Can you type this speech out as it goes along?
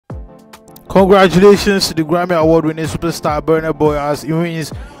Congratulations to the Grammy Award winning superstar Burna Boy as he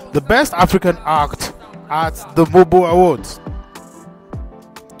wins the Best African Act at the MOBO Awards.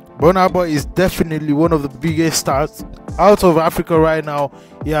 Burna Boy is definitely one of the biggest stars out of Africa right now.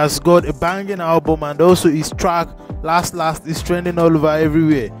 He has got a banging album, and also his track Last is trending all over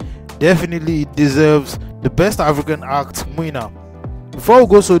everywhere. Definitely it deserves the Best African Act winner. Before we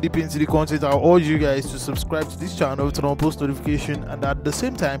go so deep into the content, I'll urge you guys to subscribe to this channel, turn on post notification, and at the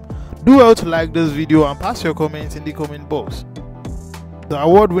same time do well to like this video and pass your comments in the comment box. The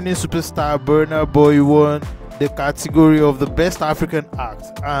award-winning superstar Burna Boy won the category of the Best African Act,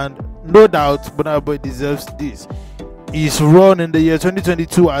 and no doubt Burna Boy deserves this. His run in the year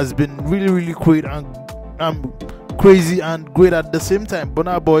 2022 has been really great and crazy and great at the same time.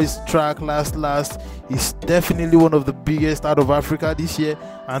 Burna Boy's track Last is definitely one of the biggest out of Africa this year,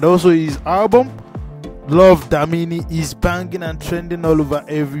 and also his album Love Damini is banging and trending all over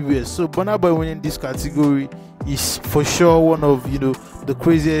everywhere. So Burna Boy winning this category is for sure one of the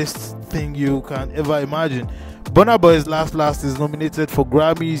craziest thing you can ever imagine. Burna Boy's Last is nominated for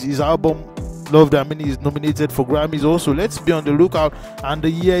Grammys. His album Love Damini is nominated for Grammys also. Let's be on the lookout, and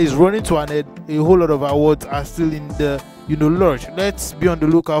the year is running to an end. A whole lot of awards are still in the lurch. Let's be on the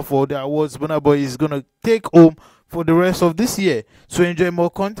lookout for the awards Burna Boy is gonna take home for the rest of this year. So enjoy more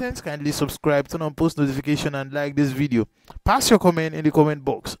content, kindly subscribe, turn on post notification, and like this video. Pass your comment in the comment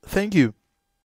box. Thank you.